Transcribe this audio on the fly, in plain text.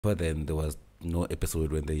but then there was no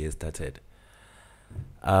episode when the year started.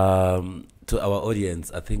 To our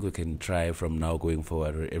audience, I think we can try from now going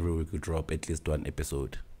forward where every week we drop at least one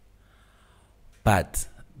episode. But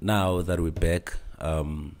now that we're back,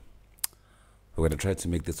 we're going to try to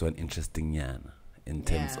make this one interesting, in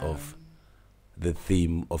terms of the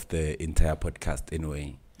theme of the entire podcast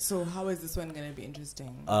anyway. So how is this one going to be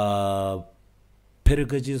interesting?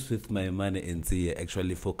 Pedagogies with Maimane Dziya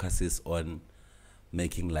actually focuses on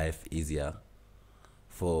making life easier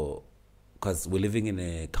because we're living in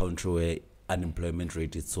a country where unemployment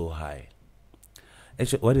rate is so high.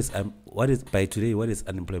 Actually, what is by today? What is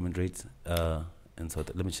unemployment rate? And so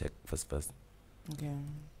let me check first. Okay.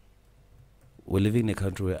 We're living in a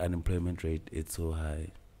country where unemployment rate is so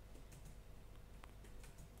high.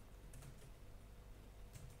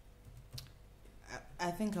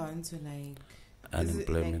 I think I want to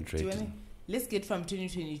unemployment rate. Let's get from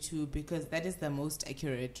 2022 because that is the most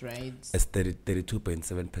accurate, right? It's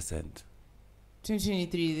 32.7%.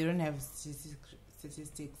 2023, they don't have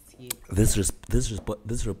statistics yet. This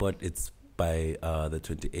report it's by the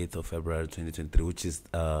 28th of February 2023, which is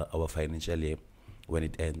our financial year when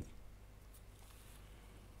it ends.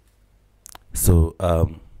 So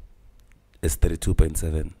it's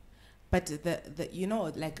 32.7. But the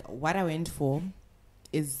what I went for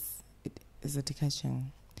is a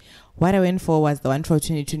discussion. What I went for was the one for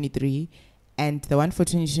 2023, and the one for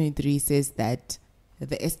 2023 says that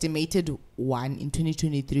the estimated one in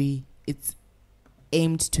 2023 it's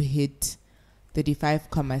aimed to hit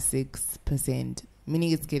 35.6%,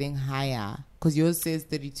 meaning it's getting higher. Because yours says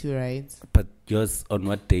 32, right? But yours on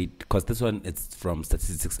what date? Because this one it's from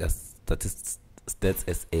Stats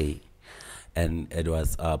SA, and it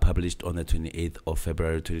was published on the 28th of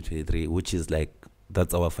February 2023, which is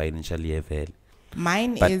that's our financial year.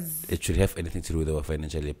 But it should have anything to do with our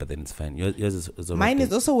financial year, but then it's fine. Yours is mine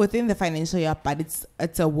is also within the financial year, but it's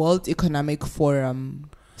a World Economic Forum,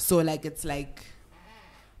 so it's like.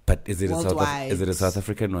 But is it worldwide. Is it a South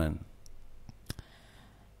African one?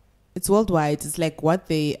 It's worldwide. It's like what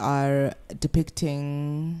they are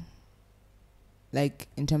depicting,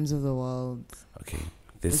 in terms of the world. Okay,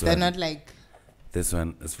 Is that not This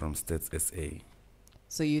one is from Stats SA.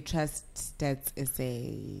 So you trust Stats SA?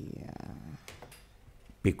 Yeah.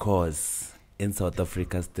 Because in South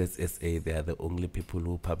Africa, Stats SA, they are the only people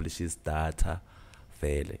who publishes data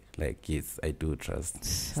fairly. Yes, I do trust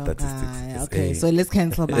statistics. Okay, so let's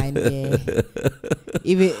cancel mine. Yeah.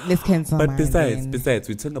 Let's cancel mine. But besides,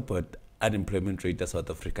 we talk about unemployment rate in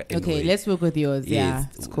South Africa. Anyway. Okay, let's work with yours. Yes, yeah,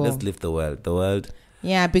 it's cool. Let's leave the world. The world.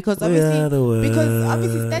 Yeah, because obviously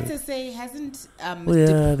Stats SA hasn't. We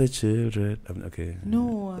are the children. Okay.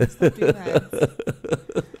 No, stop doing that.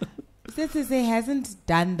 Stats SA hasn't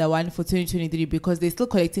done the one for 2023 because they're still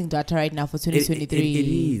collecting data right now for 2023. It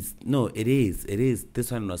is. No, it is.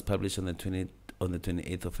 This one was published on the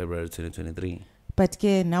 28th of February 2023. But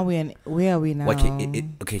now where are we now?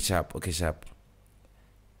 Okay, sharp.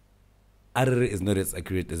 RR is not as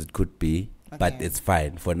accurate as it could be, but it's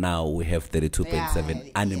fine. For now, we have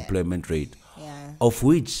 32.7 unemployment rate, of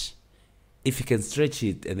which, if you can stretch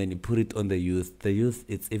it and then you put it on the youth,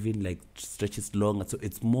 it's even stretches longer. So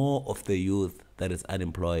it's more of the youth that is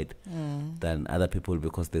unemployed than other people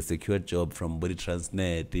because they secured job from Body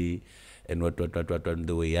Transnet and what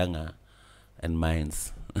they were younger and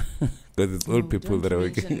mines. Because it's all people that are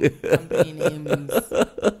working. Company names.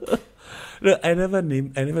 No, I never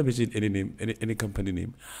mentioned any name, any company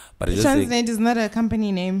name. But Transnet is not a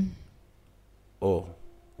company name. Oh,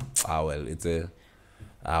 well, it's a.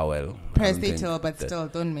 Press detail, but still,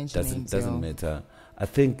 don't mention names. Doesn't matter. I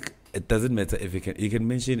think it doesn't matter if you can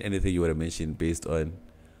mention anything you want to mention based on.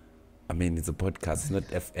 I mean, it's a podcast, not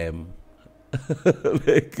FM.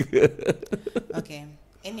 Okay.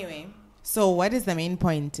 Anyway, so what is the main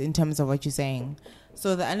point in terms of what you're saying?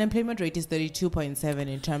 So the unemployment rate is 32.7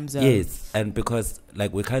 in terms of... Yes, and because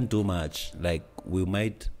we can't do much. We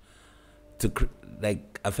might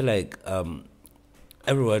I feel like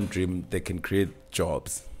everyone dream they can create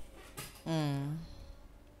jobs.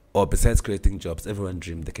 Or besides creating jobs, everyone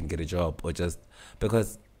dream they can get a job or just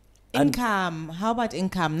because income. How about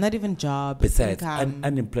income? Not even job. Besides, income.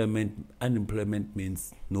 Unemployment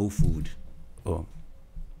means no food. Oh,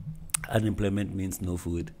 unemployment means no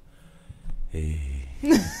food. Hey.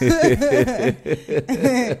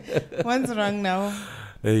 What's wrong now?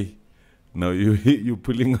 Hey, no, you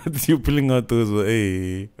pulling out those.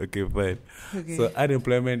 Hey, okay, fine. Okay. So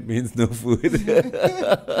unemployment means no food.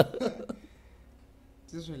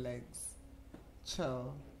 Just relax,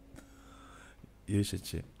 chill. You should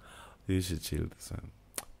chill this one,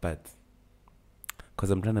 but because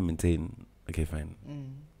I'm trying to maintain. Okay, fine.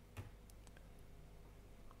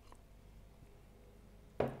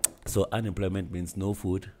 So unemployment means no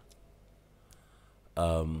food,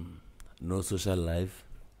 no social life,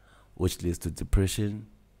 which leads to depression,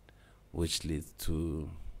 which leads to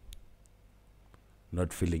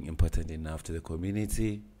not feeling important enough to the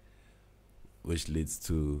community, which leads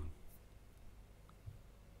to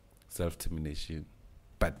self-termination.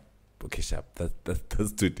 But okay, sharp.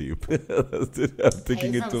 That's too deep. I'm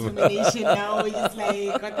taking it too far. Now we're just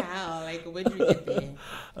like, what the hell? Like, when do we get there?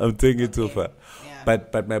 I'm taking it too far. Yeah.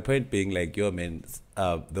 But my point being, like, yo, man,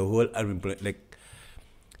 the whole unemployment, like,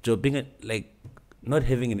 job being like not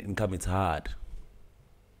having an income, it's hard.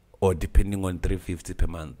 Or depending on 350 per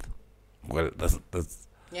month. Well, that's that's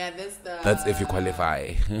if you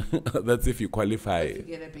qualify. That's if you qualify. If you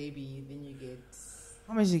get a baby, then you get.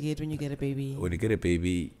 How much you get when you get a baby? When you get a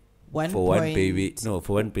baby, for one baby,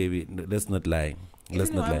 no, let's not lie.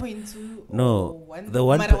 Let's not lie. 1.2 No, the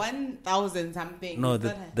 1,000 something. No,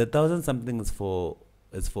 the 1,000 something is for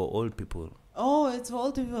old people. Oh, it's for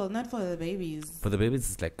old people, not for the babies. For the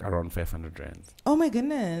babies, it's like around 500 rand. Oh my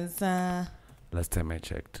goodness. Last time I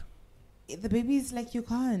checked. The babies, like, you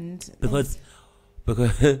can't. Because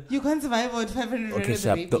you can't survive on 500 rand. Okay,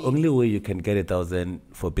 sharp. The only way you can get 1,000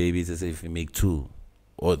 for babies is if you make 2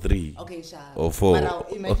 or 3. Okay, sharp. Or 4.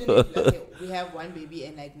 But imagine if, okay, we have one baby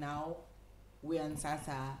and like now we're on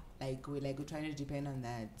SASA, we're trying to depend on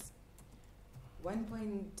that.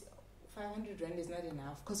 1.500 rand is not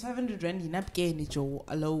enough because 500 rand you're not getting it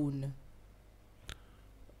alone.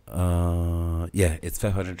 Yeah, it's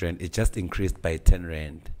 500 rand. It just increased by 10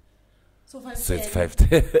 rand. So it's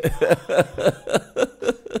 510.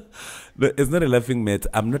 No, it's not a laughing matter.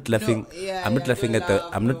 I'm not laughing. No, I'm not laughing at the.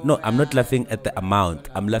 I'm not. No, I'm not laughing at the amount.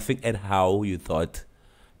 I'm laughing at how you thought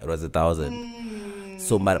it was 1,000.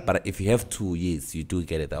 So, but if you have 2 years, you do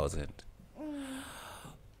get 1,000.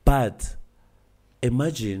 But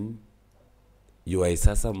imagine you are a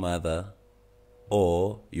SASA mother,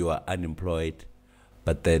 or you are unemployed,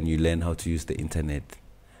 but then you learn how to use the internet.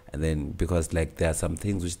 And then, because there are some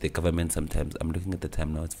things which the government sometimes, I'm looking at the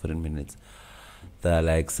time now, it's 14 minutes. There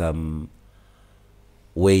are some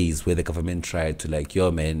ways where the government tried to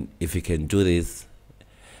yo, man, if you can do this,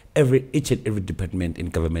 each and every department in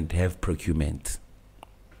government have procurement.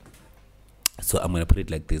 So I'm going to put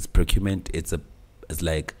it like this. Procurement, it's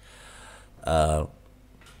like,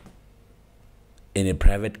 in a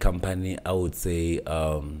private company, I would say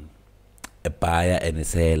a buyer and a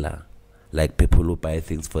seller. Like people who buy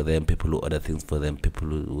things for them, people who order things for them, people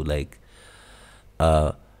who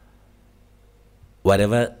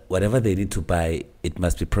whatever they need to buy, it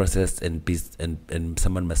must be processed and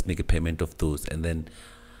someone must make a payment of those. And then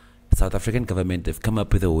South African government have come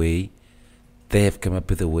up with a way. They have come up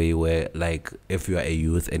with a way where, if you are a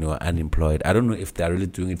youth and you are unemployed, I don't know if they are really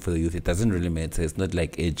doing it for the youth. It doesn't really matter. It's not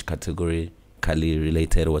age categorically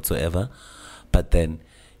related whatsoever. But then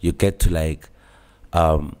you get to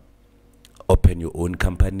open your own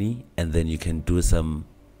company, and then you can do some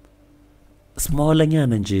smaller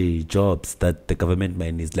jobs that the government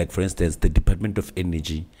might need. Like, for instance, the Department of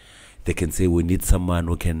Energy, they can say, we need someone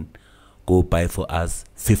who can go buy for us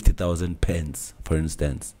 50,000 pens, for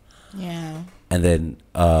instance. Yeah. And then,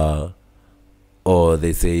 or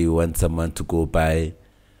they say you want someone to go buy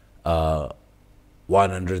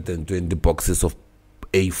 120 boxes of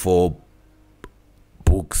A4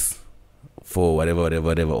 books for whatever,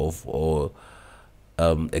 or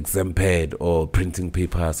exam pad or printing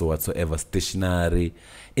papers or whatsoever, stationery.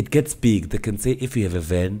 It gets big. They can say, if you have a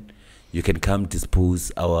van, you can come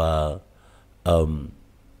dispose our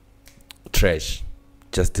trash.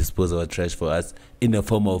 Just dispose our trash for us in a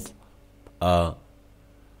form of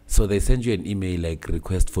so they send you an email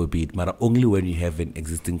request for bid, but only when you have an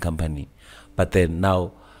existing company. But then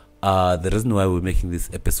now, the reason why we're making this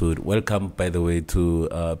episode, welcome, by the way, to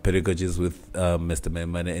Pedagogies with Mr.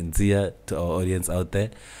 Maimane Dziya, to our audience out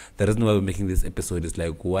there. The reason why we're making this episode is we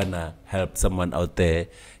want to help someone out there,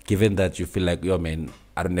 given that you feel yo, man,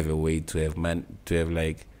 I don't have a way to have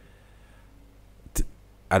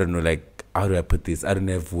I don't know, how do I put this? I don't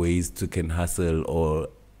have ways to can hustle, or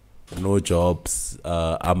no jobs,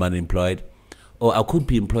 I'm unemployed. Or I could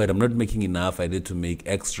be employed, I'm not making enough, I need to make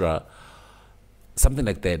extra. Something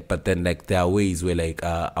like that. But then there are ways where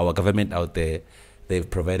our government out there, they've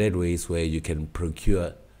provided ways where you can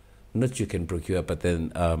procure, but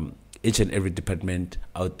then each and every department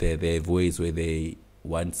out there, they have ways where they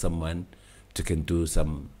want someone to can do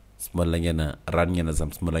some small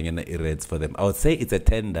some small errands for them. I would say it's a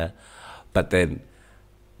tender, but then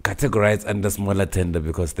categorized under smaller tender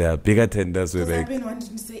because there are bigger tenders with I've been wanting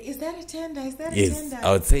to say, is that a tender? Is that yes, a tender?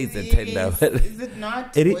 I would say it's a tender. But Is it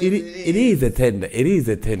not? It is a tender. It is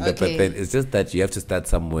a tender, Okay. but then it's just that you have to start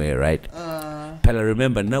somewhere, right? Pella,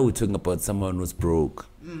 remember, now we're talking about someone who's broke.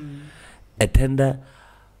 A tender.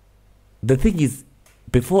 The thing is,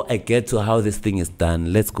 before I get to how this thing is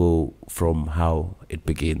done, let's go from how it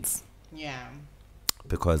begins. Yeah.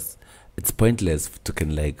 Because it's pointless to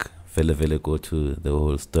can like vele go to the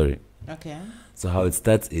whole story. Okay. So how it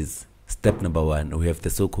starts is step number 1. We have the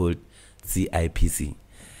so-called CIPC.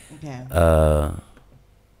 Okay.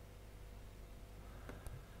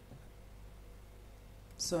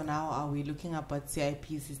 So now are we looking up what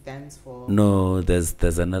CIPC stands for? No,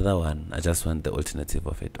 there's another one. I just want the alternative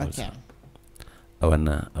of it. Also. Okay. I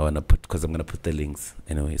wanna put, because I'm gonna put the links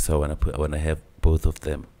anyway. So I wanna have both of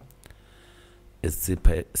them. It's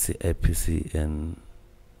CIPC and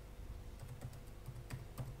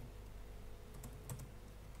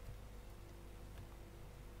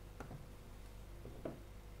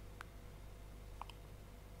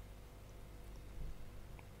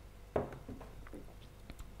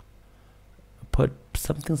put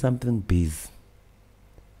something bees.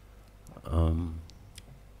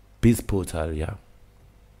 Bees portal, yeah.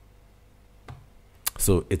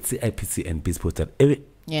 So it's CIPC and Bees portal.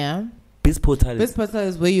 Yeah. Bees portal. Bees portal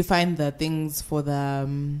is where you find the things for the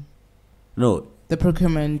no, the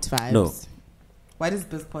procurement vibes. No. What is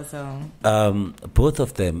Bees portal? Both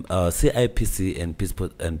of them, CIPC and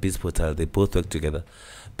Bees portal, they both work together.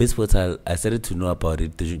 Bees portal, I started to know about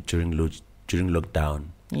it during lockdown.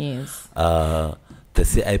 Yes. The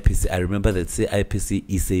CIPC, I remember that CIPC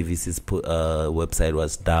e-services website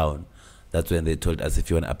was down. That's when they told us if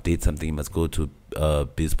you want to update something, you must go to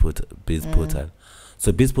Bees portal.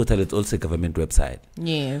 So Bees portal is also a government website.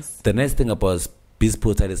 Yes. The nice thing about Bees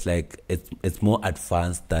portal is like it's more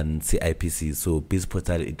advanced than CIPC. So Bees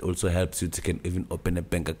portal, it also helps you to can even open a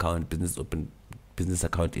bank account, business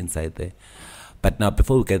account inside there. But now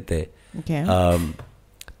before we get there, Okay.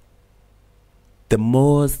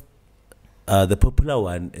 The popular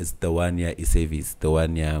one is the one e-service, the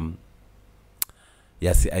one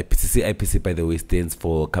CIPC. CIPC, by the way, stands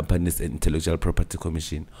for Companies and Intellectual Property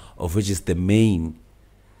Commission, of which is the main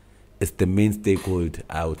stakeholder,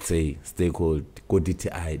 I would say, stakeholder,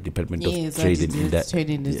 DTI, Department of Trade and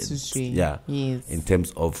Industry. Yeah. Yes. In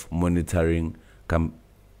terms of monitoring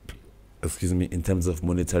in terms of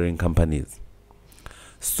monitoring companies.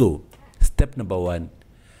 So, step number 1,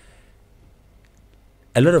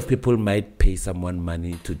 a lot of people might pay someone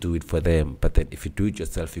money to do it for them, but then if you do it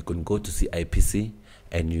yourself, you can go to CIPC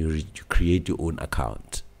and you create your own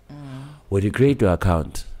account. When you create your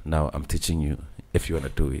account, now I'm teaching you if you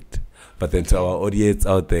want to do it. But then to our audience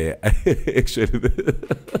out there, actually,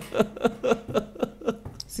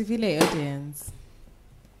 Civil audience.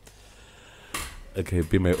 okay,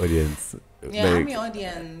 be my audience. Yeah, I'm your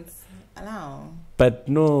audience. Allow. But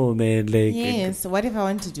no, man, like. Yes. What if I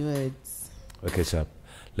want to do it? Okay, sharp.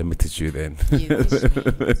 Let me teach you then. Yes,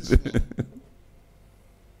 teach me.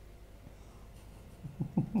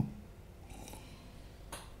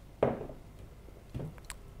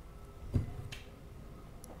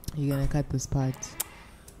 You're gonna cut this part.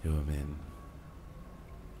 Yo, man.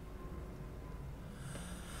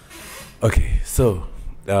 Okay, so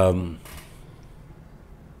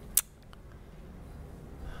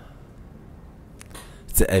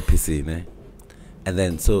it's the IPC, ne? And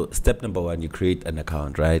then, so step number 1, you create an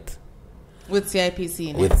account, right? With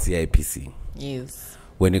CIPC. With CIPC. Yes.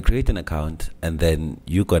 When you create an account, and then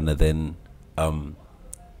you're gonna then,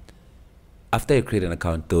 after you create an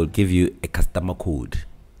account, they'll give you a customer code.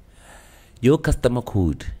 Your customer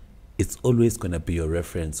code is always gonna be your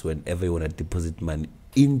reference whenever you wanna deposit money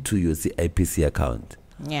into your CIPC account.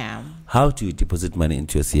 Yeah. How do you deposit money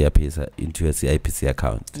into your CIPC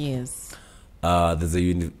account? Yes.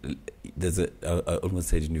 There's a I almost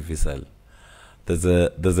said universal. There's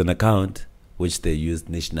an account which they use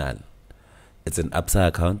national. It's an ABSA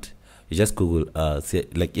account. You just Google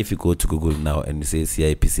like if you go to Google now and you say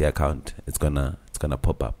CIPC account, it's gonna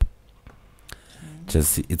pop up.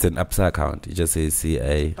 It's an ABSA account. You just say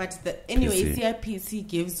CI. But anyway, CIPC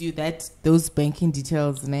gives you those banking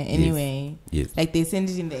details. Anyway, yes. Like they send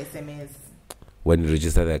it in the SMS when you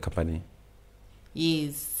register the company.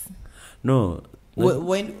 Yes. No.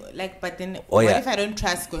 But then what if I don't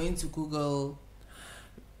trust going to Google?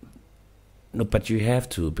 No, but you have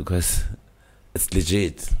to because it's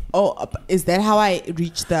legit. Oh, is that how I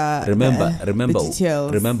reach the the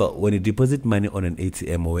details? Remember, when you deposit money on an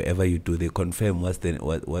ATM or wherever you do, they confirm what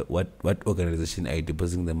organization are you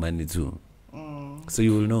depositing the money to. So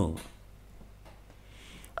you will know.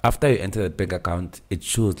 after you enter the bank account, it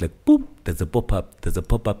shows like boom. There's a pop-up. There's a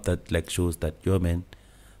pop-up that like shows that, yo man,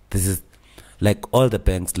 this is like all the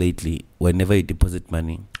banks lately. Whenever you deposit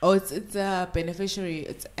money, it's a beneficiary.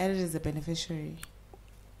 It's added as a beneficiary.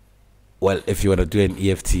 Well, if you want to do an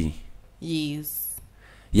EFT, yes,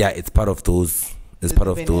 yeah, it's part of those. It's part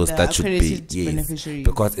of those that should be, yes,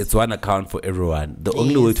 because it's one account for everyone. The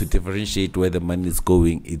only way to differentiate where the money is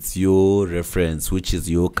going, it's your reference, which is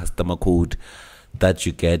your customer code that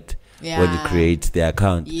you get when you create the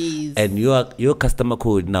account. Yes. And your customer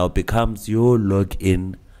code now becomes your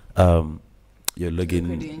login, your login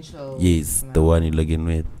credential. Yes, the one you log in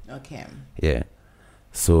with. Okay. Yeah.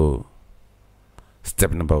 So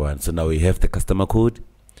step number 1. So now we have the customer code,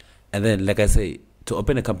 and then like I say, to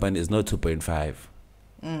open a company is not 2.5.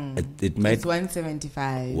 It might. It's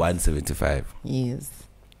 175. 175. Yes.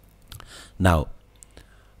 Now,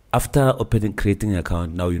 after creating an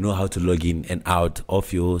account, now you know how to log in and out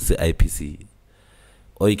of your Cipc.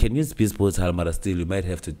 Or you can use B-Portal, but still you might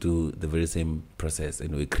have to do the very same process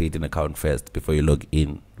and we create an account first before you log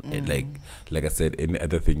in. And like I said, any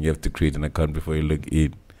other thing, you have to create an account before you log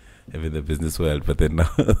in. Even the business world, but then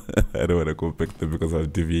now I don't want to go back there because I'll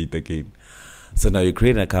deviate again. So now you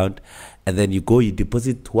create an account, and then you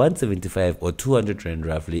deposit 175 or 200 rand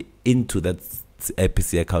roughly into that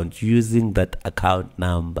IPC account using that account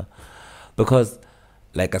number. Because,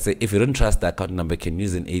 like I say, if you don't trust the account number, you can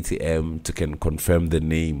use an ATM to confirm the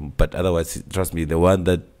name. But otherwise, trust me, the one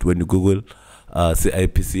that when you Google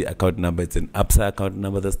CIPC account number, it's an ABSA account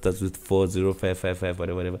number that starts with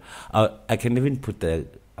 40555, whatever. I can even put the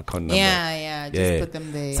account number. Just put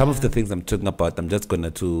them there. Some of the things I'm talking about, I'm just gonna,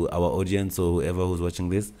 to our audience or whoever who's watching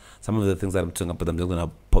this, some of the things that I'm talking about, I'm just gonna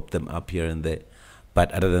pop them up here and there.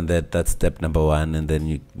 But other than that, that's step number 1, and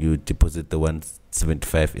then you deposit the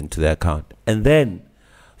 175 into the account, and then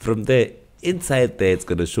from there, inside there, it's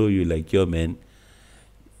gonna show you like, yo man,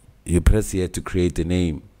 you press here to create a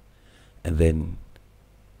name, and then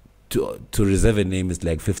to reserve a name is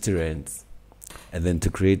like 50 rands, and then to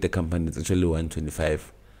create the company it's actually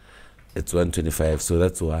 125. It's 125, so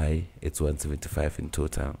that's why it's 175 in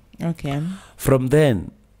total. Okay. From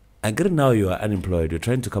then, and now you are unemployed, you're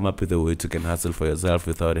trying to come up with a way to can hustle for yourself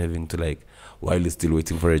without having to, like, while you're still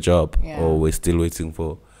waiting for a job, or we're still waiting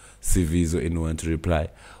for CVs or anyone to reply.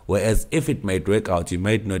 Whereas if it might work out, you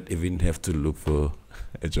might not even have to look for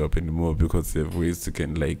a job anymore because you have ways to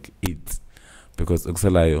can, like, eat. Because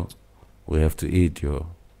Oxalayo, we have to eat, yo.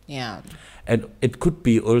 Yeah. And it could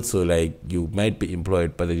be also like you might be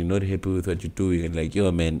employed, but then you're not happy with what you're doing, and like,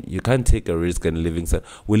 yo man, you can't take a risk and living. So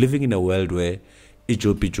we're living in a world where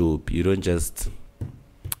job. You don't just,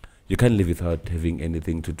 you can't live without having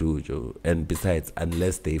anything to do, Joe. And besides,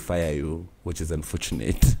 unless they fire you, which is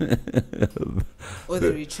unfortunate, or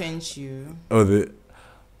they retrench you, but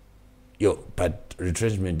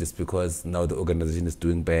retrenchment is because now the organization is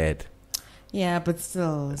doing bad. Yeah, but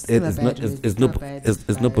still it's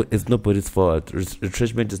nobody's fault.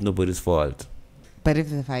 Retrenchment is nobody's fault. But if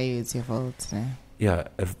they fire you, it's your fault. Yeah,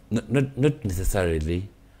 not necessarily,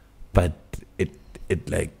 but it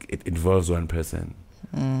involves one person.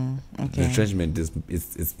 Okay. Retrenchment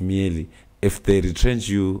is merely if they retrench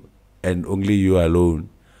you and only you alone.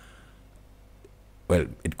 Well,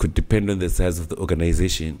 it could depend on the size of the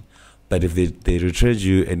organization. But if they retrench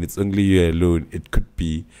you and it's only you alone, it could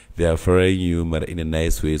be they are firing you but in a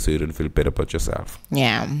nice way so you don't feel bad about yourself.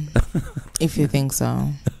 Yeah. If you think so.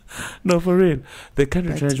 No, for real. They can't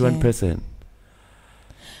retrench one person.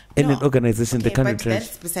 In an organization, they can't retrench.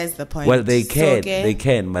 That's besides the point. Well, they can. They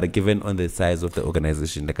can, but given on the size of the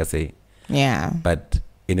organization, like I say. Yeah. But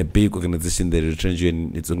in a big organization, they retrench you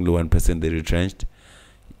and it's only one person they retrenched.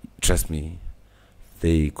 Trust me,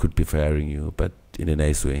 they could be firing you, but in a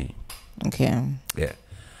nice way. Okay. Yeah.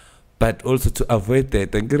 But also to avoid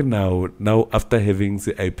that, now after having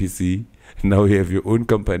the IPC, now you have your own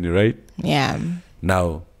company, right? Yeah.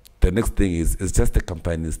 Now, the next thing is, it's just the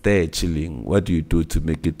company is there chilling. What do you do to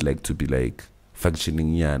make it like to be like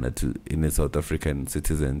functioning in a South African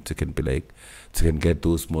citizen to can be like to can get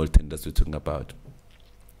those small tenders we're talking about?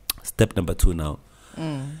 Step number 2 now.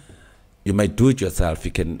 You might do it yourself.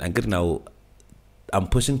 You can now. I'm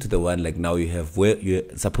pushing to the one like now you have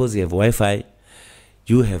suppose you have Wi-Fi,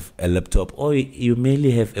 you have a laptop, or you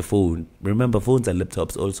mainly have a phone. Remember, phones and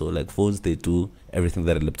laptops also, like phones, they do everything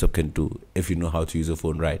that a laptop can do if you know how to use a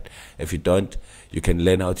phone right. If you don't, you can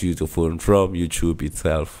learn how to use a phone from YouTube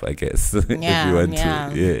itself, I guess. If you want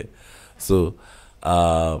to. Yeah. So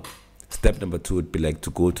step number 2 would be like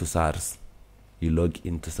to go to Sars. You log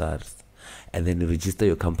into Sars and then you register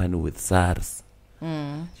your company with Sars.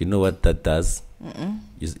 You know what that does?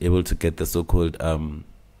 You're able to get the so-called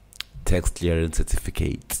tax clearance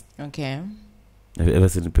certificate. Okay. Have you ever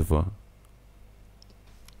seen it before?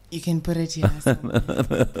 You can put it here.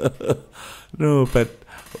 No, but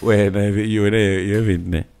when you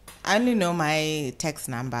haven't. I only know my tax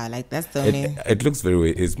number. Like that's the only. It looks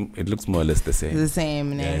it looks more or less the same. The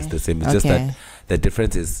same. Yeah, it's the same. It's just that the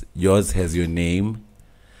difference is yours has your name,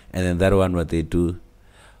 and then that one what they do.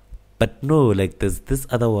 But no, like there's this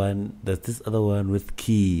other one. There's this other one with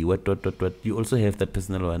key. What. You also have the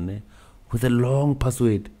personal one with a long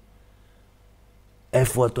password.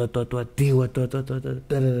 F what D what.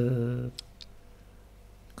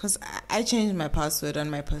 Because I changed my password on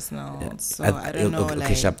my personal, so I don't know.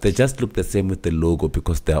 Okay, sharp. They just look the same with the logo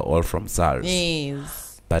because they are all from Sars.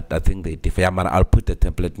 Yes. But I think they differ. Yeah, man, I'll put the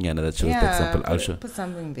template in here that shows the example. Put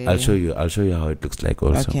something there. I'll show you how it looks like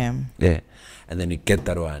also. Okay. Yeah, and then you get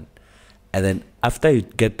that one, and then after you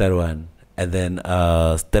get that one, and then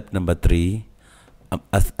step number 3.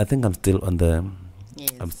 I think I'm still on the.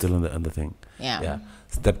 Yes. I'm still on the thing. Yeah.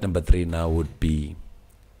 Step number 3 now would be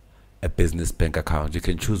a business bank account. You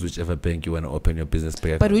can choose whichever bank you want to open your business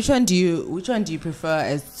bank account. But which one do you prefer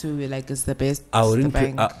as to like is the best? I wouldn't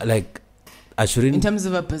I shouldn't. In terms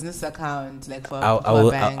of a business account, like for a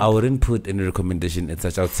bank. I wouldn't put any recommendation as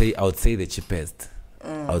such. I would say the cheapest.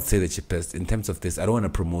 I would say the cheapest in terms of this. I don't want to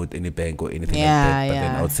promote any bank or anything like that. But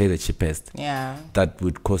then I would say the cheapest. Yeah. That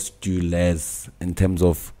would cost you less in terms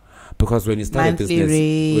of. Because when you start monthly a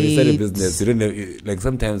rate. business, you don't know, like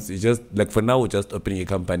sometimes you just, like for now we're just opening a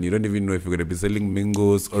company, you don't even know if you're going to be selling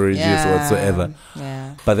mangoes, oranges, or whatsoever.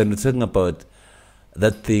 Yeah. But then we're talking about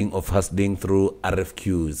that thing of hustling through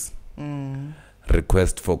RFQs,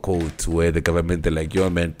 request for quote, where the government, they're like, yo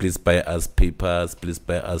man, please buy us papers, please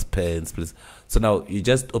buy us pens, please. So now you're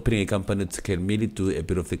just opening a company to can really do a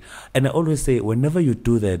bit of thing. And I always say, whenever you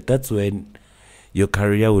do that, that's when your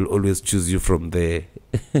career will always choose you from there.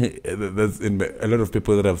 That's in a lot of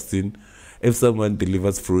people that I've seen. If someone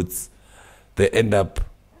delivers fruits, they end up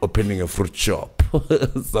opening a fruit shop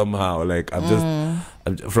somehow. Like I'm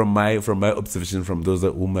from my observation from those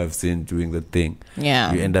whom I've seen doing the thing.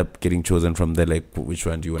 Yeah, you end up getting chosen from there. Like which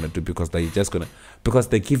one do you want to do? Because they're just because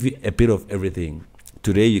they give you a bit of everything.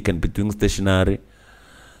 Today you can be doing stationery.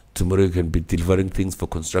 Tomorrow you can be delivering things for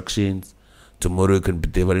constructions. Tomorrow you can be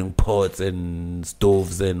delivering pots and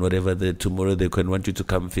stoves and whatever. Tomorrow they can want you to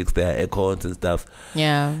come fix their aircons and stuff.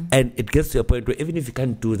 Yeah. And it gets to a point where even if you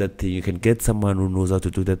can't do that thing, you can get someone who knows how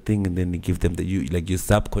to do that thing, and then you give them you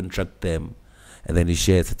subcontract them, and then you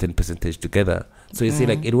share a certain percentage together. So you see,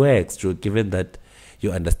 like it works, true. Given that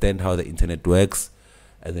you understand how the internet works,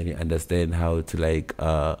 and then you understand how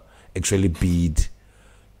to actually bid,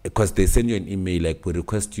 because they send you an email like we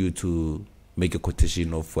request you to make a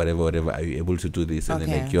quotation of whatever, are you able to do this? And then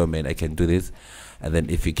like, yo man, I can do this. And then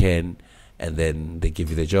if you can, and then they give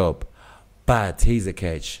you the job. But here's a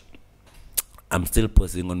catch. I'm still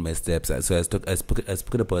pausing on my steps. So I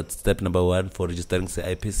spoke about step number 1 for registering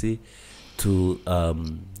Cipc, to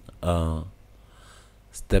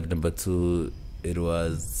step number 2, it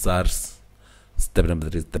was Sars. Step number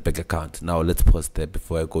 3 is the bank account. Now let's pause there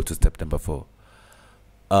before I go to step number 4.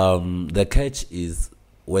 The catch is,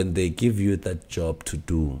 when they give you that job to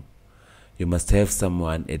do, you must have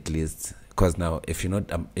someone at least. Because now, if you're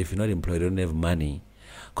not employed, you don't have money.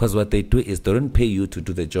 Because what they do is they don't pay you to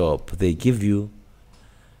do the job. They give you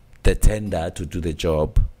the tender to do the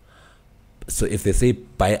job. So if they say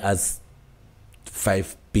buy us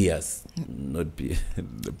 5 beers, not beer,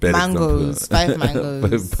 mangoes, 5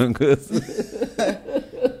 mangoes. 5 mangoes.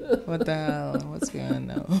 What the hell? What's going on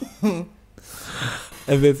now?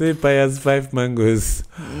 If they say buy us 5 mangoes,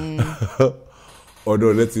 or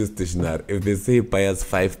no, let's use stationery. If they say buy us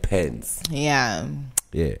 5 pens, yeah,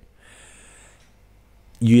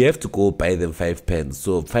 you have to go buy them 5 pens.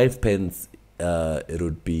 So 5 pens, it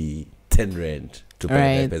would be 10 rand to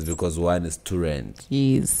buy 5 pens, because one is 2 rand.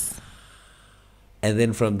 Yes. And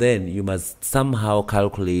then from then, you must somehow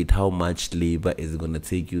calculate how much labor is going to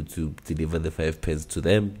take you to deliver the 5 pens to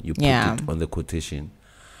them. You put it on the quotation.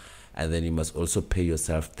 And then you must also pay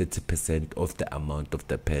yourself 30% of the amount of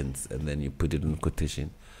the pens, and then you put it in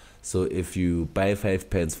quotation. So if you buy 5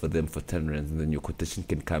 pens for them for 10 rands, and then your quotation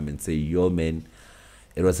can come and say, yo man,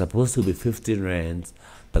 it was supposed to be 15 rands,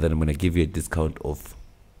 but then I'm going to give you a discount of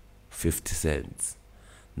 50 cents.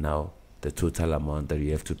 Now, the total amount that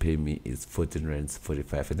you have to pay me is 14 rands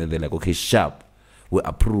 45. And then they're like, okay, sharp, we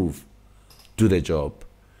approve, do the job.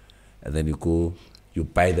 And then you go, you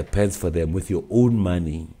buy the pens for them with your own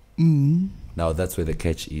money. Now that's where the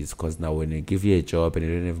catch is, because now when they give you a job and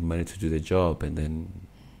you don't have money to do the job, and then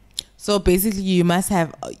so basically you must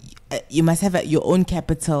have you must have your own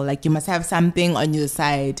capital. Like you must have something on your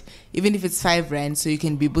side, even if it's 5 rand, so you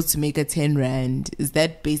can be able to make a 10 rand. Is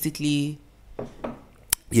that basically?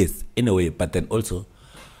 Yes, in a way. But then also,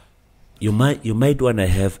 you might want to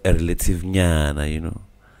have a relative nyana, you know.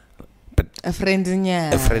 But a friend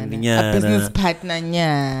nyana, a business partner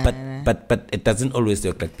nyana. But it doesn't always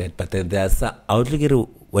work like that. But then there's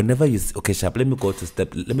whenever you okay, Sharp, let me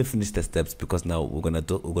finish the steps, because now we're gonna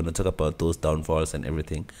talk about those downfalls and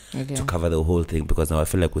everything to cover the whole thing, because now I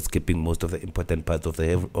feel like we're skipping most of the important parts of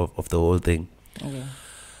the whole thing. Okay.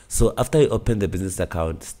 So after you open the business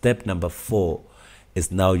account, step number 4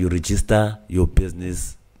 is now you register your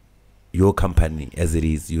business, your company as it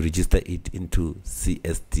is. You register it into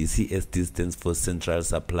CSD. CSD stands for Central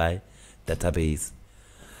Supply Database.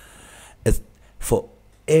 It's for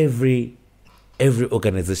every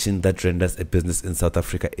organization that renders a business in South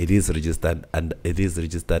Africa, it is registered under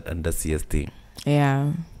CSD.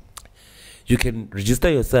 Yeah. You can register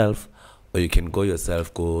yourself, or you can go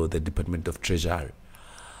the Department of Treasury.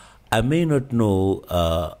 I may not know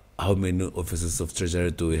how many offices of Treasury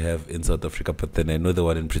do we have in South Africa, but then I know the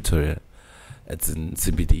one in Pretoria. It's in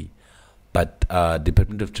CBD. But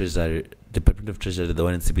Department of Treasury, the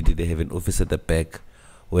one in CBD, they have an office at the back,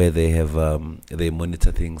 where they have they monitor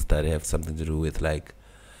things that have something to do with like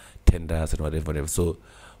tenders and whatever. So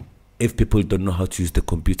if people don't know how to use the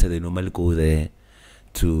computer, they normally go there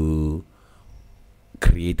to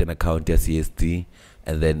create an account at CSD,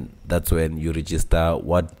 and then that's when you register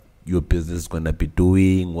what your business is going to be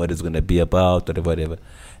doing, what it's going to be about, whatever.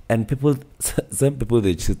 And some people,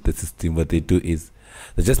 they choose the system. What they do is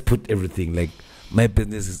they just put everything like, my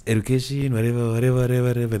business is education, whatever,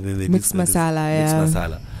 and then they mix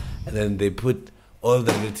masala, and then they put all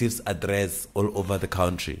the relatives' address all over the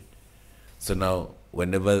country. So now,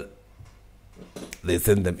 whenever they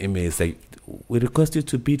send them emails like, we request you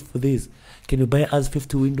to bid for this. Can you buy us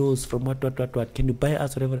 50 windows from what? Can you buy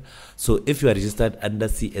us whatever? So if you are registered under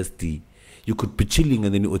CSD, you could be chilling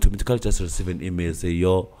and then you automatically just receive an email say,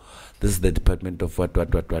 yo, this is the department of what.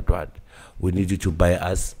 We need you to buy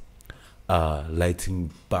us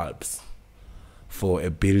lighting bulbs for a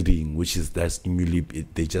building, which is that's newly,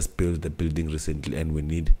 they just built the building recently, and we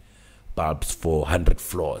need bulbs for 100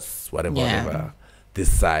 floors, whatever, this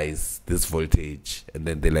size, this voltage, and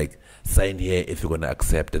then they like, sign here if you're going to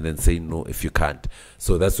accept, and then say no if you can't.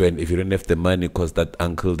 So that's when, if you don't have the money, because that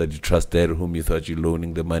uncle that you trusted, whom you thought you're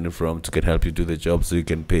loaning the money from to can help you do the job, so you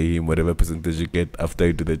can pay him whatever percentage you get after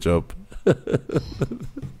you do the job.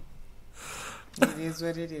 It is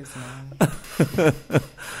what it is, man.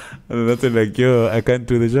 And that's like, yo, I can't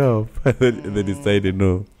do the job. And they decided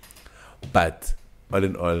no. But all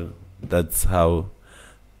in all, that's how.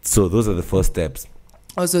 So those are the 4 steps.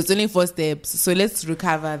 Oh, so it's only 4 steps. So let's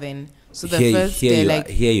recover then. So the first step,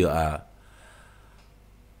 here you are.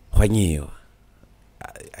 I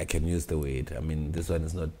can use the word. I mean, this one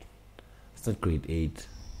is not. It's not grade 8.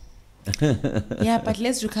 Yeah, but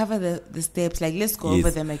let's recover the steps. Like, let's go over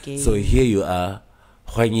them again. So here you are,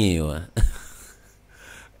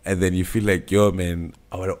 and then you feel like, yo, man,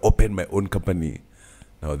 I want to open my own company.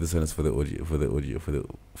 Now this one is for the audio, for the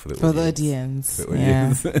audience.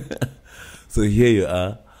 Yeah. So here you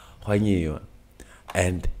are,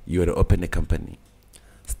 and you want to open a company.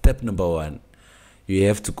 Step number 1, you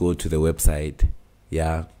have to go to the website,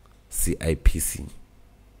 Cipc.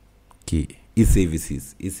 Okay.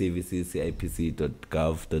 E-services, cipc.gov.za,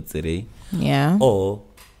 or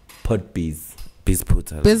Podbees,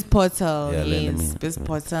 BizPortal. BizPortal, yes,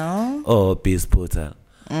 BizPortal. Or BizPortal.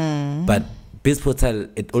 But BizPortal,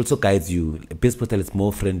 it also guides you. BizPortal is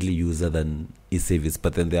more friendly user than e-service,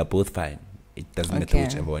 but then they are both fine. It doesn't matter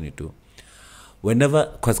whichever one you do. Whenever,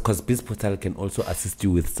 because BizPortal can also assist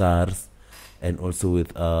you with Sars, and also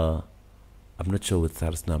with I'm not sure with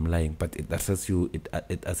Sars, no, I'm lying, but it assists you. It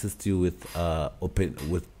assists you with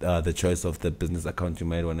the choice of the business account you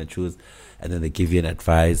might want to choose, and then they give you an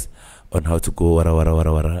advice on how to go.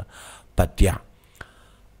 But yeah,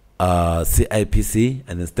 CIPC,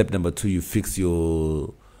 and then step number 2, you fix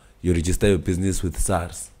you register your business with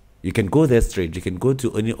Sars. You can go there straight. You can go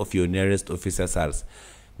to any of your nearest officer Sars.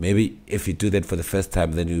 Maybe if you do that for the first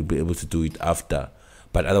time, then you'll be able to do it after.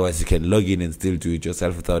 But otherwise, you can log in and still do it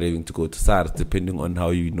yourself without having to go to Sars, depending on how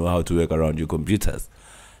you know how to work around your computers.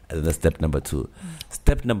 And that's step number 2.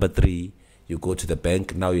 Step number 3, you go to the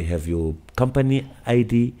bank. Now you have your company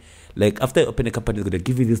ID. Like, after you open a company, it's going to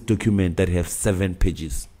give you this document that has 7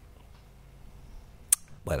 pages.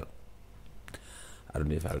 Well, I don't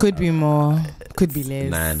know if could be more, could be less.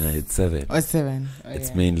 Nah, it's 7. Or 7. Oh,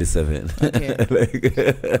 it's mainly 7. Okay.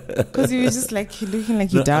 Because you were just like looking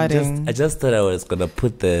like you're doubting. I just thought I was gonna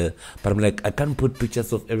put but I'm like, I can't put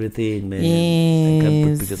pictures of everything, man. Yes, I can't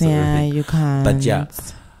put pictures of everything. You can't. But yeah,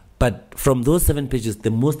 but from those 7 pages,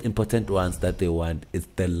 the most important ones that they want is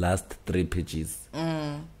the last 3 pages.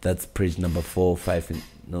 That's page number 4, 5,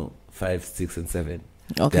 6, and 7.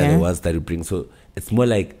 Okay. They're the ones that you bring. So it's more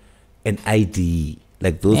like an ID,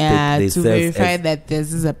 like those. They to verify that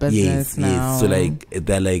this is a business now. Yes. So like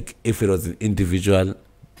they're like, if it was an individual,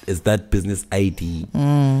 is that business ID,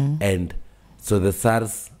 and so the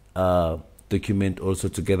SARS document also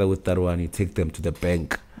together with that one, you take them to the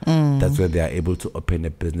bank. That's where they are able to open a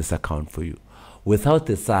business account for you. Without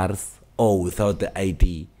the SARS or without the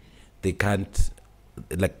ID, they can't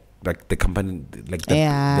like the company the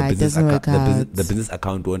business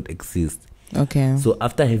account won't exist. Okay. So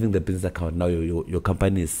after having the business account, now your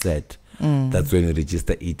company is set. That's when you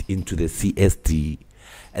register it into the CSD.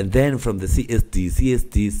 And then from the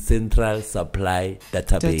CSD, Central Supply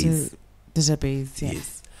Database. Database, yeah.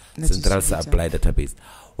 Yes. Central Supply Database.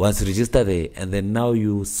 Once you register there, and then now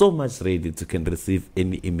you so much ready to can receive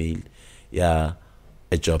any email, a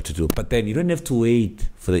job to do. But then you don't have to wait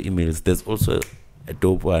for the emails. There's also a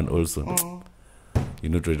dope one also.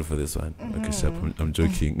 You're not ready for this one? Okay, Shap, I'm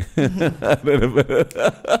joking. You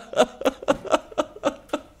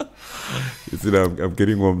see, I'm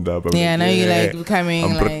getting warmed up. Now you're like becoming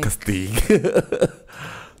I'm broadcasting.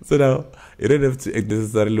 So now, you don't have to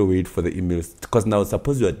necessarily wait for the emails. Because now,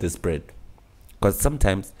 suppose you are desperate. Because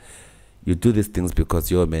sometimes you do these things because,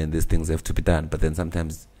 these things have to be done. But then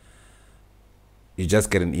sometimes you just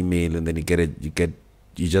get an email and then you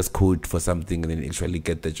just code for something and then actually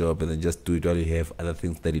get the job and then just do it while you have other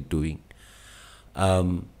things that you're doing.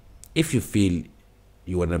 If you feel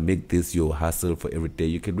you want to make this your hustle for every day,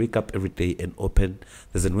 you can wake up every day and open.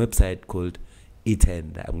 There's a website called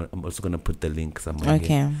Etnder. I'm also going to put the link somewhere. Okay.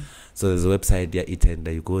 Here. So there's a website,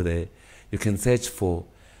 Etnder. You go there. You can search for,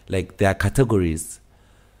 like, there are categories.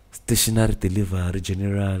 Stationary, delivery,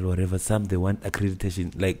 general, whatever. Some they want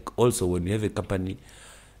accreditation. Like, also when you have a company,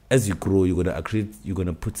 as you grow, you're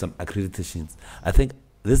gonna put some accreditations. I think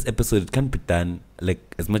this episode, it can't be done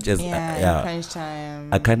like as much as crunch time.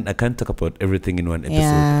 I can't talk about everything in one episode.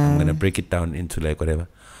 I'm gonna break it down into like whatever.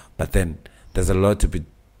 But then there's a lot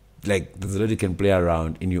you can play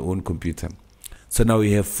around in your own computer. So now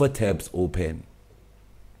you have 4 tabs open.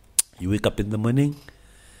 You wake up in the morning,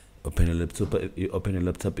 open a laptop. You open a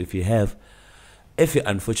laptop if you're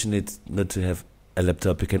unfortunate not to have a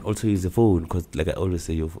laptop, you can also use a phone, because like I always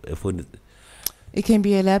say, a phone it can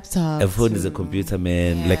be a laptop. A phone is a computer,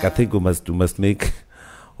 man. Like I think we must make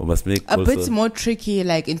a bit more tricky,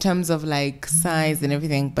 like in terms of like size and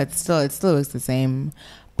everything, but still it still works the same.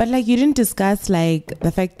 But like you didn't discuss like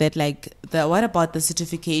the fact that like what about the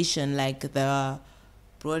certification, like the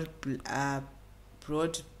broad-based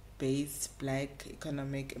Black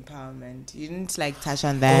economic empowerment? You didn't like touch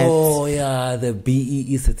on that. Oh yeah, the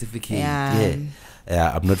BEE certificate. Yeah.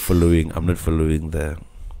 I'm not following the.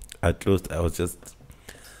 I just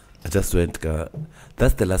went.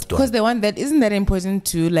 That's the last one. Because the one that isn't that important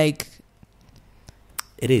to like.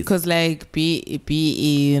 It is. Because like BEE,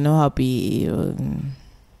 you know how BEE.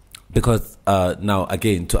 Because now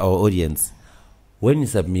again to our audience, when you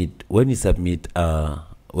submit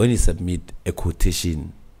a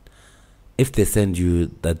quotation, if they send you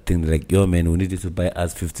that thing like, yo man, we need you to buy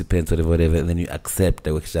us 50 pence or whatever, and then you accept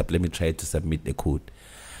the workshop, let me try to submit a code.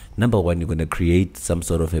 Number one, you're going to create some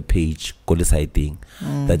sort of a page, thing,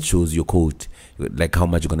 that shows your code, like how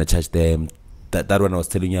much you're going to charge them. That one I was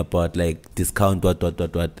telling you about, like discount, what,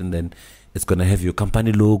 and then it's going to have your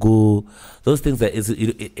company logo. Those things that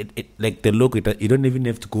like the logo, you don't even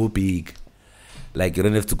have to go big. Like you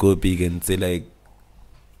don't have to go big and say like,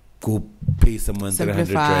 go pay someone 300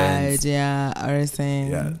 rand. Yeah, RSA.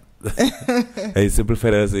 Yeah. Hey,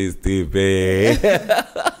 simplified RSA is deep,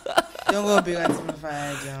 Don't go big on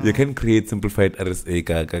simplified. Yeah. You can create simplified RSA.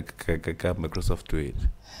 Microsoft do it.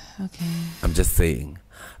 Okay. I'm just saying.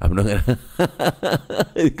 I'm not gonna.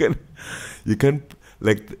 you can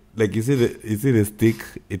like you see the stick.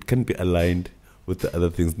 It can be aligned with the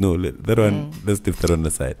other things. No, that one. Let's leave that on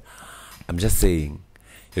the side. I'm just saying.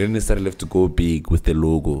 You don't necessarily have to go big with the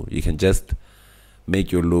logo. You can just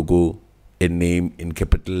make your logo a name in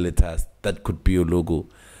capital letters. That could be your logo.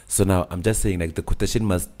 So now I'm just saying, like, the quotation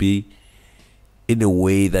must be in a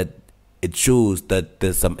way that it shows that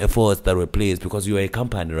there's some efforts that were placed, because you are a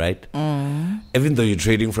company, right? Even though you're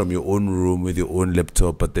trading from your own room with your own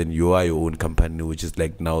laptop, but then you are your own company, which is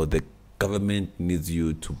like now the government needs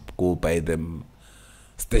you to go buy them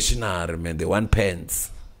stationery, man. They want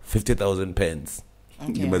pens, 50,000 pens.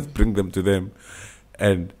 Okay. You must bring them to them,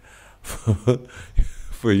 and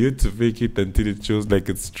for you to fake it until it shows like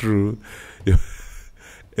it's true,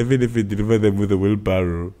 even if you deliver them with a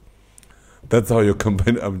wheelbarrow, that's how your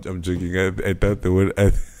company. I'm joking. I thought the word.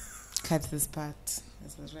 Cut this part.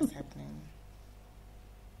 This is what's happening.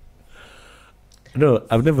 No,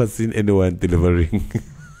 I've never seen anyone delivering.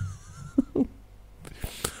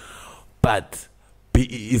 But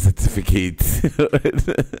BEE certificate.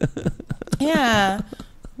 Yeah.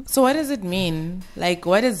 So what does it mean? Like,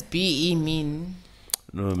 what does BE mean?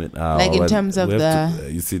 No, I mean, like in terms of the.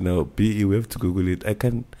 You see now, BE. We have to Google it. I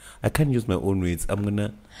can't use my own words. I'm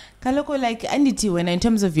gonna. Kaloko, like, when in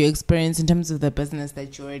terms of your experience, in terms of the business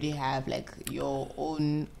that you already have, like your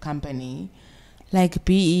own company, like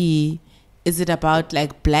BE, is it about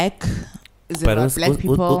like black? Is it about black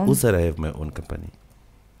people? Who said I have my own company?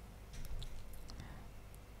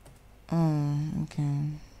 Oh, okay.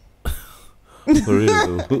 For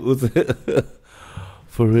real though.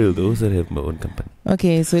 For real though, who said I have my own company?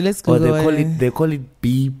 Okay, so let's go. They call it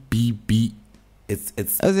B-Bbee. It's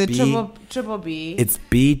triple B? It's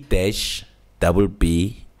B-BBEE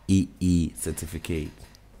certificate.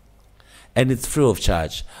 And it's free of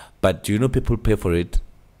charge. But do you know people pay for it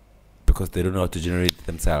because they don't know how to generate it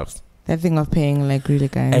themselves? That thing of paying, like, really,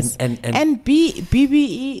 guys. And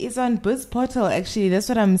B-BBE is on Biz Portal, actually. That's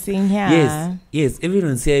what I'm seeing here. Yes. Even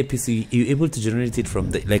on CIPC, you're able to generate it from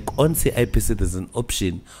the, like, on CIPC, there's an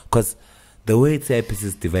option. Because the way CIPC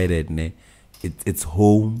is divided, it's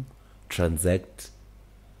home, transact,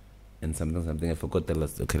 and something. I forgot the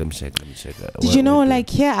last. Okay, let me check. Did you know, like,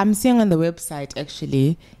 here I'm seeing on the website,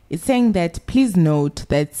 actually, it's saying that please note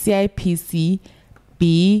that CIPC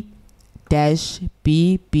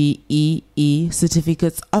B-BBEE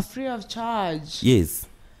certificates are free of charge. Yes.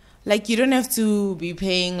 Like, you don't have to be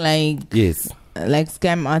paying, like, like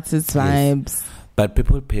scam artist vibes. But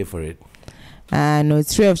people pay for it. No,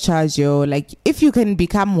 it's free of charge, yo. Like, if you can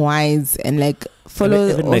become wise and, like, follow.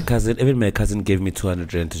 Even my cousin gave me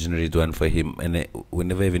 200 rand to generate one for him, and we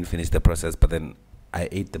never even finished the process. But then I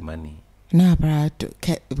ate the money. Nah, bro,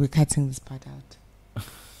 we're cutting this part out.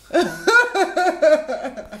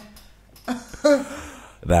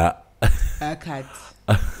 That cut.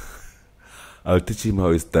 I'll teach him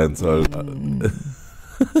how it's done. So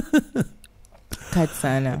cut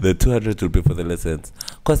sana. The 200 will be for the lessons.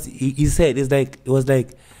 Cause he said it was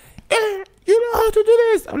like, yeah, you know how to do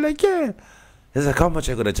this. I'm like, yeah. He's like, how much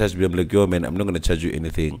are you gonna charge me? I'm like, yo, man, I'm not gonna charge you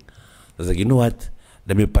anything. I was like, you know what?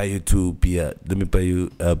 Let me buy you 2 beer. Let me buy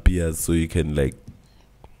you beers so you can, like.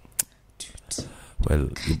 Well,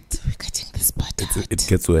 we're cutting this part out. It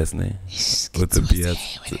gets worse, ne? With the beer.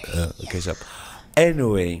 Okay, sharp.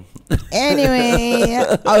 Anyway,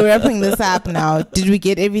 are we wrapping this up now? Did we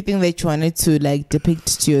get everything that you wanted to, like,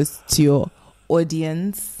 depict to your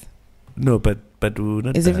audience? No, but we're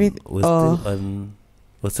not. We're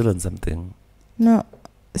still on something. No,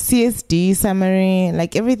 CSD summary,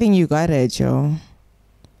 like everything you got it, Joe.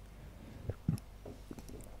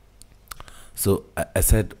 So I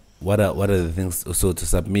said, what are the things? So to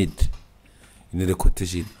submit, you need a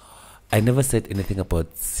quotation. I never said anything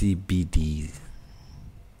about CBDs.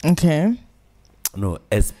 Okay. No,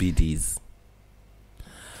 SBDs.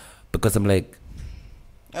 Because I'm like.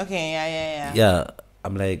 Okay, yeah. Yeah,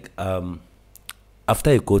 I'm like,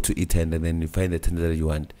 after you go to Etnder and then you find the tender that you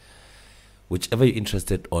want, whichever you're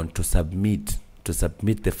interested on, to submit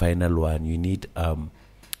the final one, you need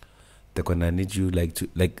they're gonna need you like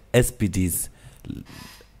SBDs.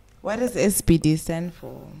 What does SBD stand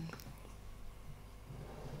for?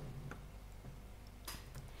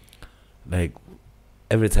 Like,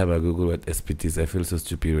 every time I Google what SBD is, I feel so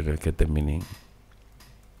stupid when I get the meaning.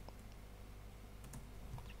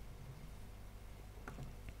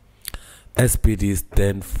 SPD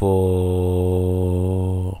stand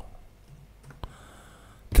for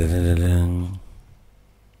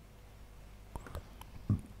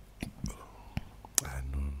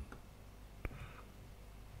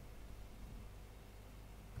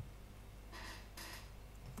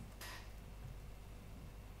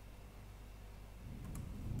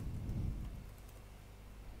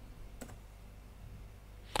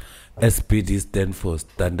SPD stand for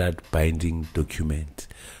standard binding document.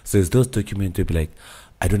 So it's those documents to be like,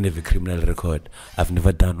 I don't have a criminal record. I've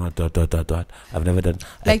never done what. I've never done.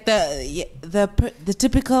 Like the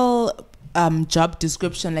typical job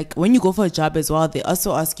description. Like when you go for a job as well, they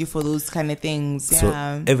also ask you for those kind of things. So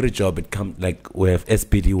every job it comes like we have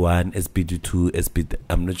SPD 1, SPD 2, SPD.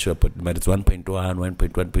 I'm not sure, but it's 1.1,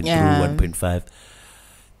 1.1.2, 1.5.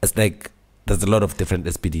 It's like there's a lot of different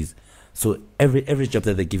SPDs. So every job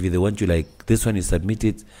that they give you, they want you like, this one you submit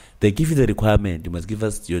it. They give you the requirement. You must give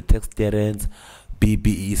us your tax clearance,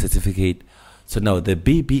 B-Bbee certificate. So now the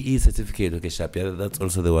B-Bbee certificate, okay, sharp. Yeah, that's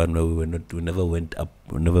also the one where we never went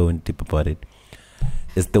deep about it.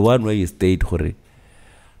 It's the one where you state, Hore,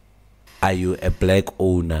 are you a black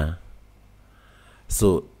owner?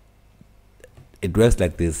 So it works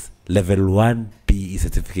like this. Level 1 B-Bbee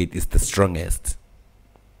certificate is the strongest.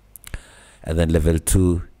 And then level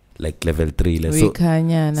 2, like level 3. So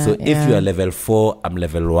if you are level 4, I'm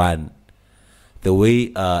level 1. The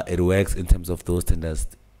way it works in terms of those tenders,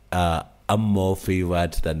 I'm more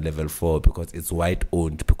favored than level 4 because it's white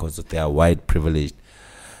owned, because they are white privileged.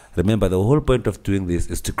 Remember, the whole point of doing this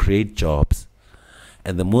is to create jobs,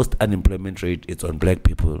 and the most unemployment rate is on black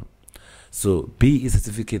people. So B-Bbee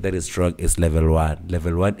certificate that is strong is level 1.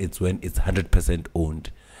 Level 1 is when it's 100%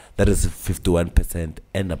 owned. That is 51%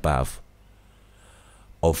 and above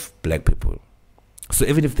of black people. So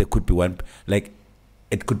even if there could be one, like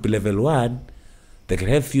it could be level 1, they can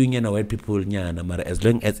have few white people, as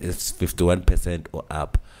long as it's 51% or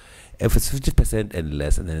up. If it's 50% and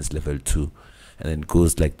less, and then it's level 2. And then it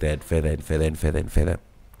goes like that, further and further and further and further.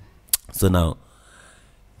 So now,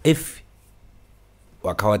 if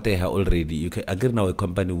Wakawateha already, you can again now a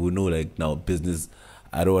company will know, like now business.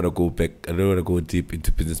 I don't want to go back. I don't want to go deep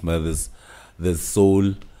into business matters. The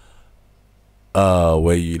soul,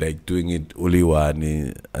 where you like doing it only one,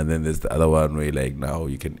 and then there's the other one where like now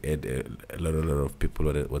you can add a lot of people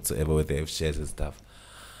or whatsoever, where they have shares and stuff.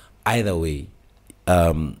 Either way,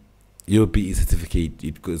 your B-Bbee certificate,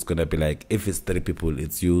 it's gonna be like, if it's 3 people,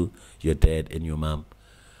 it's you, your dad, and your mom.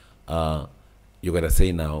 You're gonna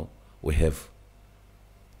say now we have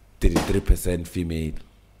 33% female.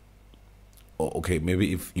 Or okay,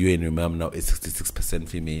 maybe if you and your mom now is 66%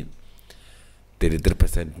 female,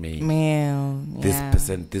 33% male.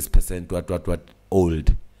 This percent, what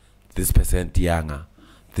old, this percent younger,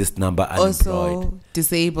 this number unemployed, also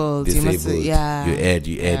disabled. You add,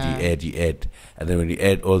 and then when you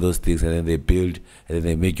add all those things, and then they build, and then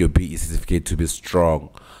they make your B-Bbee certificate to be strong.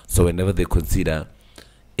 So whenever they consider,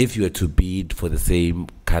 if you were to bid for the same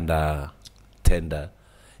kind of tender,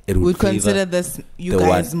 it would consider this you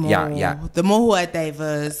guys more. The more who are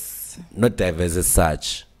diverse, not diverse as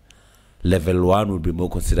such. Level 1 would be more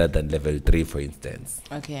considered than level 3, for instance.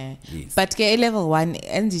 Okay. Yes. But level 1,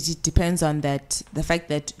 and it depends on that, the fact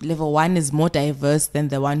that level 1 is more diverse than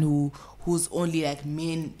the one who's only like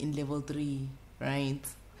men in level 3, right?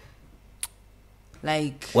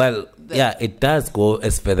 Like, well, it does go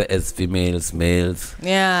as further as females, males.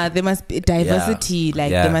 Yeah, there must be diversity.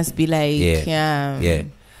 There must be like, yeah.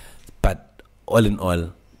 But all in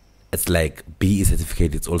all, it's like B-Bbee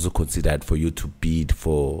certificate. It's also considered for you to bid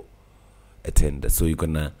for a tender. So you're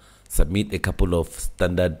gonna submit a couple of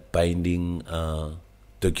standard binding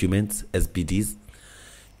documents, SBDs,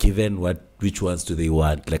 given which ones do they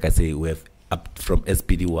want. Like I say, we have up from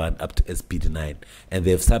SPD 1 up to SPD 9, and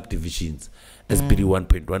they have subdivisions, SPD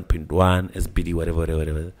 1.1.1, SPD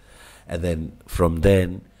whatever, and then from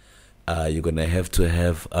then you're gonna have to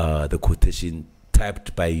have the quotation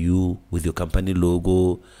typed by you with your company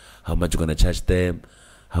logo, how much you're gonna charge them,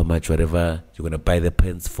 how much whatever you're gonna buy the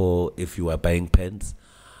pens for, if you are buying pens,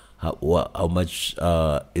 how much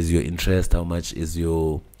is your interest, how much is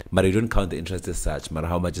your, but you don't count the interest as such, but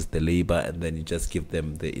how much is the labor, and then you just give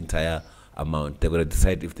them the entire amount. They're gonna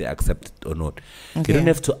decide if they accept it or not. Okay. You don't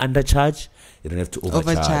have to undercharge, you don't have to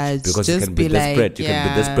overcharge because just you can be desperate. You can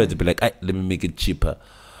be desperate to be like, let me make it cheaper.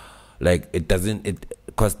 Like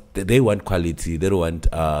because they want quality, they don't want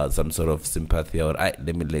some sort of sympathy or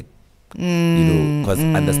let me like, because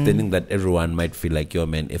understanding that everyone might feel like, yo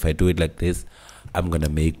man, if I do it like this, I'm gonna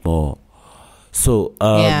make more. So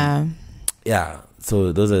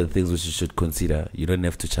so those are the things which you should consider. You don't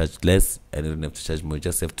have to charge less and you don't have to charge more. You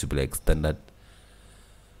just have to be like standard.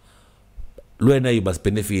 Luena, you must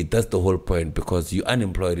benefit. That's the whole point, because you're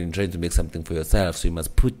unemployed and trying to make something for yourself. So you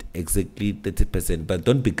must put exactly 30%, but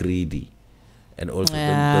don't be greedy. And also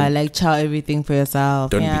don't like chow everything for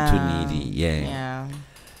yourself. Don't be too needy. Yeah.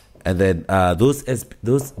 And then those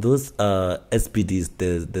SPDs,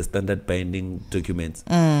 the standard binding documents.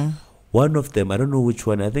 One of them, I don't know which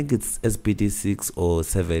one. I think it's SPD 6 or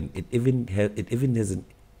 7. It even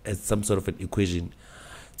has some sort of an equation,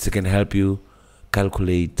 so it can help you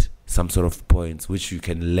calculate some sort of points, which you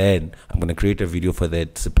can learn. I'm gonna create a video for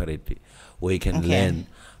that separately, where you can learn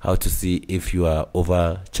how to see if you are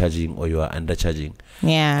overcharging or you are undercharging.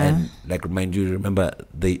 Yeah. And like remember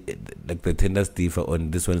the tenders differ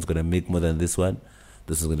on this one is gonna make more than this one.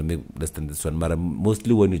 This is gonna make less than this one. But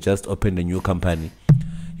mostly when you just open a new company,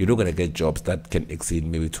 you're not gonna get jobs that can exceed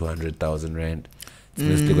maybe 200,000 rand. It's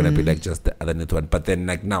mostly gonna be like just the other net one. But then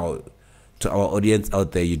like now, to our audience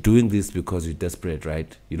out there, you're doing this because you're desperate,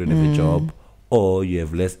 right? You don't have a job, or you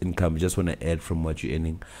have less income. You just want to add from what you're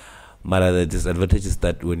earning. But the disadvantage is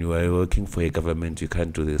that when you are working for a government, you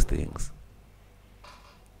can't do these things.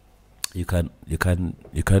 You can't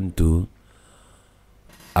do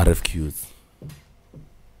RFQs.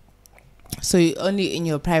 So you only in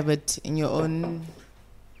your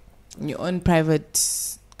own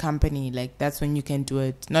private company, like that's when you can do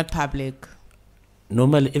it, not public.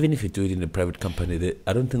 Normally, even if you do it in a private company,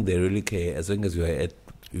 I don't think they really care as long as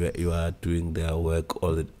you are doing their work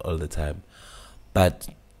all the time. But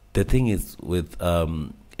the thing is, with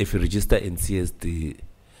if you register in CSD,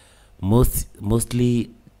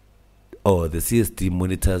 mostly, the CSD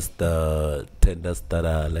monitors the tenders that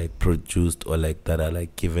are like produced or like that are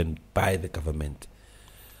like given by the government.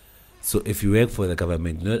 So if you work for the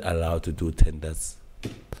government, you're not allowed to do tenders.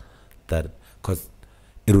 Because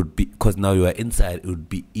now you are inside, it would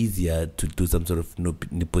be easier to do some sort of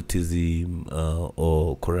nepotism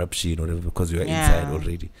or corruption or whatever, because you are inside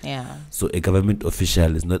already. Yeah. So a government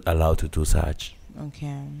official is not allowed to do such.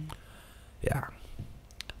 Okay. Yeah.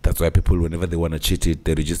 That's why people, whenever they want to cheat it,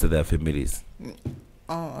 they register their families.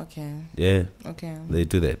 Oh, okay. Yeah. Okay. They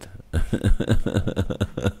do that.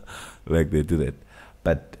 Like they do that.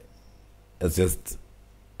 But it's just,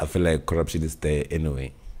 I feel like corruption is there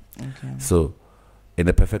anyway. Okay. So, in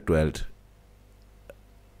a perfect world,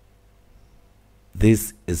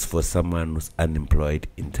 this is for someone who's unemployed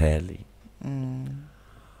entirely.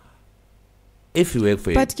 If you work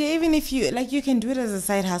for even if you like, you can do it as a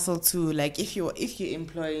side hustle too. Like if you're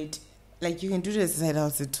employed, like you can do it as a side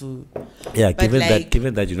hustle too. Yeah, but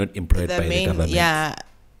given that you're not employed by the government. Yeah.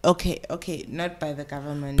 Okay, not by the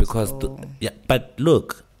government. Because but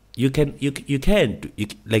look, you can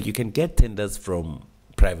get tenders from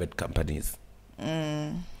private companies.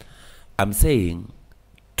 I'm saying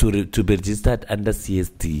to be registered under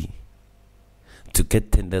CSD, to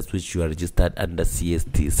get tenders which you are registered under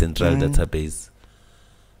CSD, Central Database,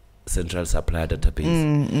 Central Supplier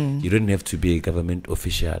Database. You don't have to be a government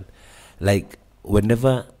official. Like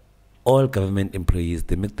whenever all government employees,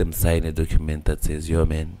 they make them sign a document that says, "Yo,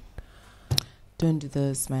 man, don't do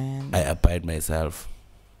this, man. I abide myself.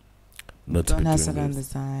 Not don't to be hustle doing on this."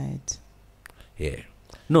 the side. Yeah.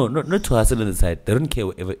 No, not to hustle on the side. They don't care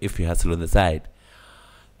if you hustle on the side.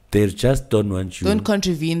 They just don't want you. Don't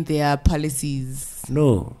contravene their policies.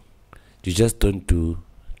 No. You just don't do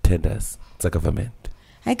tenders. It's a government.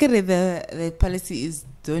 I get it. The policy is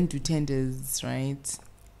don't do tenders, right?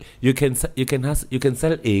 You can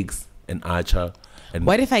sell eggs and archer. And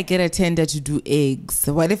what if I get a tender to do eggs?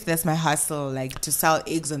 What if that's my hustle, like to sell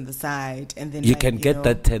eggs on the side, and then you can get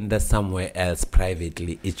that tender somewhere else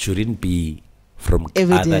privately. It shouldn't be from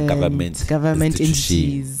other government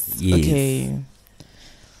entities. Yes. Okay.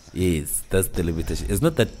 Yes, that's the limitation. It's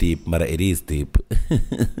not that deep, but it is deep.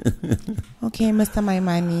 Okay, Mr.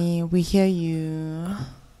 Maimane, we hear you.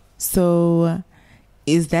 So,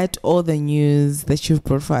 is that all the news that you've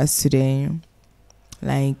brought for us today?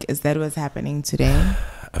 Like, is that what's happening today?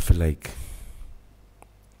 I feel like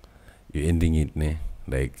you're ending it, ne?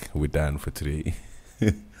 Like, we're done for today.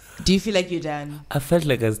 Do you feel like you're done? I felt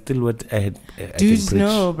like I still what I had. Dude,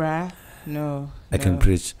 no, bruh. No. I can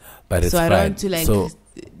preach, but it's so fine. So I don't want to like so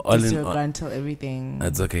all in all, until everything.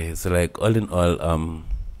 That's okay. So like all in all,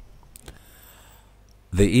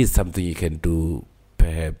 there is something you can do.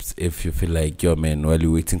 Perhaps if you feel like, yo man, while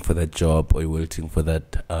you're waiting for that job or you're waiting for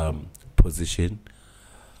that position,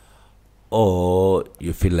 or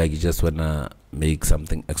you feel like you just wanna make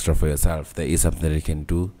something extra for yourself, there is something that you can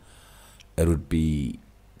do. It would be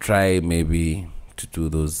try maybe to do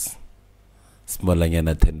those smaller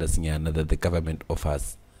tenders that the government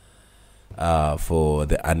offers for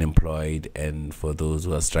the unemployed and for those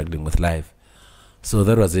who are struggling with life. So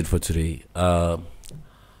that was it for today.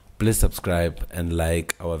 Please subscribe and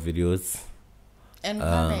like our videos and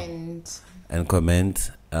comment. And comment.